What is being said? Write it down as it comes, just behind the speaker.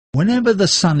Whenever the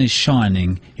sun is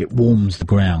shining, it warms the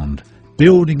ground,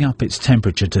 building up its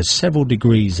temperature to several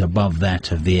degrees above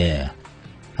that of the air.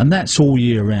 And that's all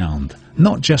year round,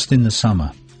 not just in the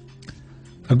summer.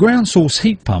 A ground source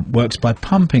heat pump works by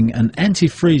pumping an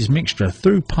antifreeze mixture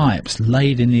through pipes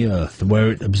laid in the earth,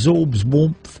 where it absorbs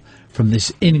warmth from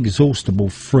this inexhaustible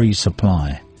free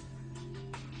supply.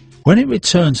 When it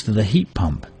returns to the heat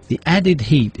pump, the added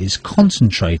heat is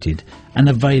concentrated and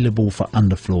available for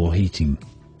underfloor heating.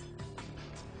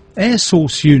 Air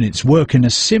source units work in a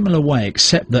similar way,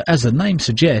 except that, as the name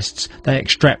suggests, they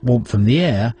extract warmth from the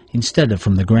air instead of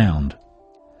from the ground.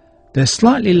 They're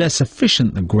slightly less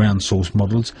efficient than ground source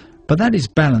models, but that is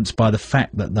balanced by the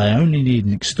fact that they only need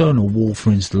an external wall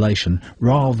for installation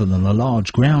rather than a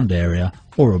large ground area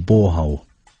or a borehole.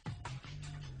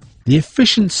 The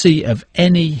efficiency of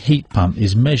any heat pump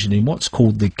is measured in what's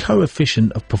called the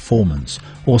coefficient of performance,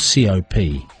 or COP.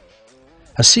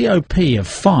 A COP of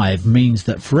 5 means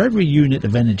that for every unit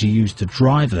of energy used to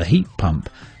drive the heat pump,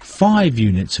 5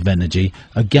 units of energy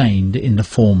are gained in the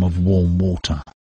form of warm water.